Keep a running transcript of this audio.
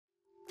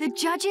The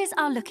judges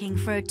are looking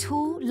for a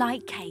tall,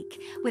 light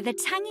cake with a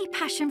tangy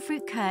passion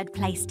fruit curd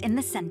placed in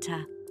the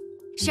centre.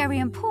 Sherry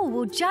and Paul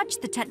will judge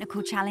the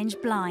technical challenge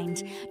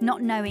blind,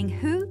 not knowing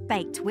who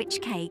baked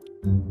which cake.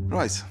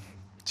 Right,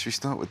 should we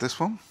start with this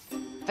one?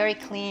 Very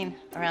clean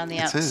around the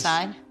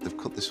outside. It is. They've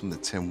cut this from the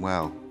tin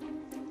well.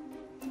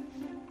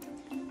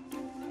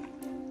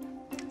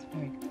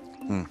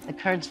 The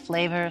curd's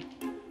flavor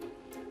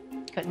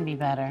couldn't be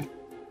better.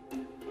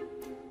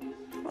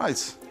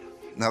 Right.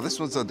 Now, this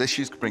one's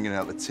Odysseus bringing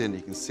out the tin.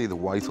 You can see the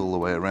white all the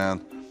way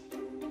around.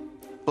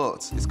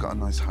 But it's got a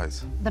nice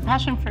height. The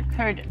passion fruit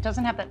curd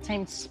doesn't have that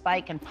same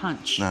spike and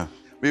punch. No.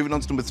 Moving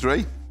on to number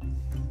 3.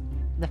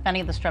 The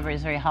Fenny of the Strawberry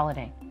is very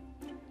holiday.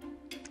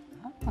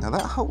 Now,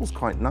 that holds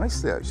quite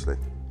nicely, actually.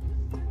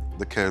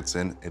 The curd's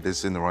in. It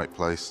is in the right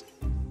place.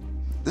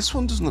 This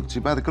one doesn't look too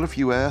bad. They've got a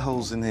few air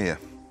holes in here.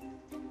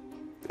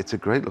 It's a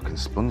great-looking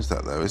sponge,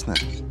 that, though,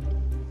 isn't it?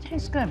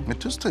 Tastes good. It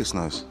does taste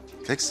nice.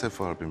 Cakes so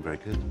far have been very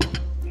good.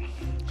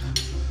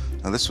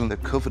 Now, this one,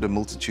 they've covered a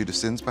multitude of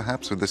sins,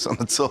 perhaps, with this on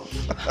the top.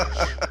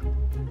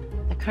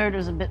 The curd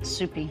was a bit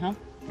soupy, huh?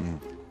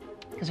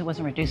 Because it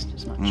wasn't reduced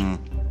as much.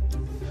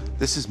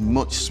 This is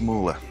much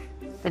smaller.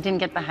 They didn't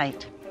get the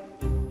height.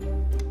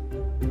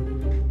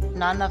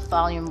 Not enough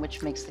volume,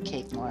 which makes the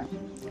cake more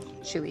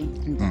chewy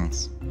and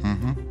dense.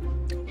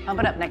 How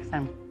about up next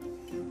time?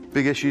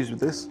 Big issues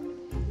with this?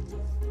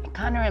 It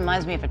kind of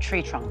reminds me of a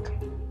tree trunk.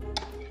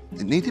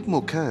 It needed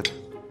more curd.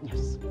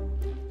 Yes.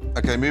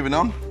 OK, moving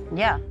on.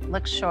 Yeah,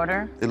 looks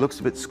shorter. It looks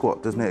a bit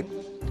squat, doesn't it?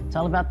 It's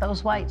all about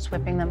those whites,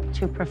 whipping them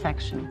to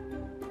perfection.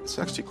 It's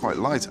actually quite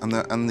light,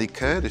 and the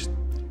curd is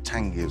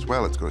tangy as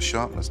well. It's got a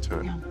sharpness to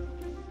it. Yeah.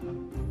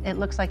 It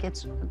looks like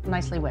it's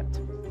nicely whipped.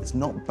 It's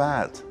not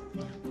bad.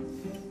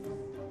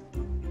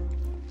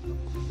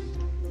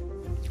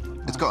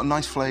 It's got a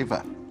nice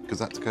flavour, because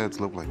that curd's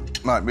lovely.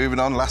 Right, moving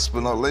on, last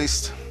but not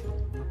least.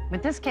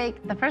 With this cake,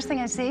 the first thing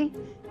I see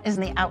is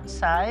the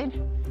outside,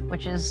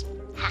 which is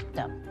hacked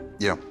up.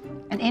 Yeah.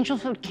 An angel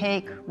food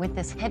cake with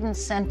this hidden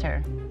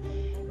center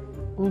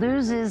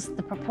loses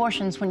the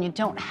proportions when you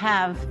don't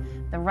have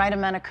the right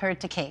amount of curd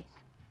to cake.